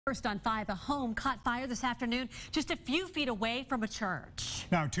First on 5, a home caught fire this afternoon just a few feet away from a church.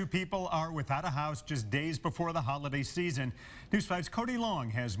 Now, 2 people are without a house just days before the holiday season. News 5's Cody Long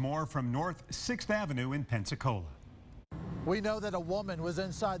has more from North 6th Avenue in Pensacola. We know that a woman was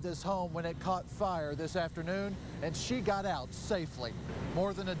inside this home when it caught fire this afternoon, and she got out safely.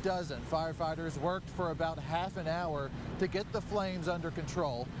 More than a dozen firefighters worked for about half an hour to get the flames under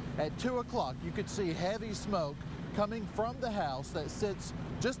control. At 2 o'clock, you could see heavy smoke coming from the house that sits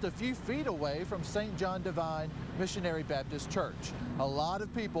just a few feet away from St. John Divine Missionary Baptist Church. A lot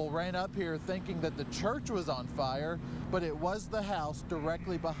of people ran up here thinking that the church was on fire, but it was the house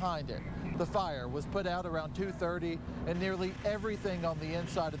directly behind it. The fire was put out around 2:30, and nearly everything on the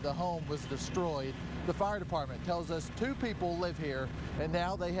inside of the home was destroyed. The fire department tells us 2 people live here, and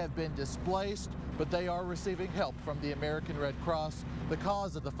now they have been displaced, but they are receiving help from the American Red Cross. The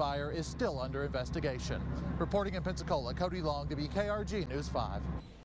cause of the fire is still under investigation. Reporting in Pensacola, Cody Long, WKRG News 5.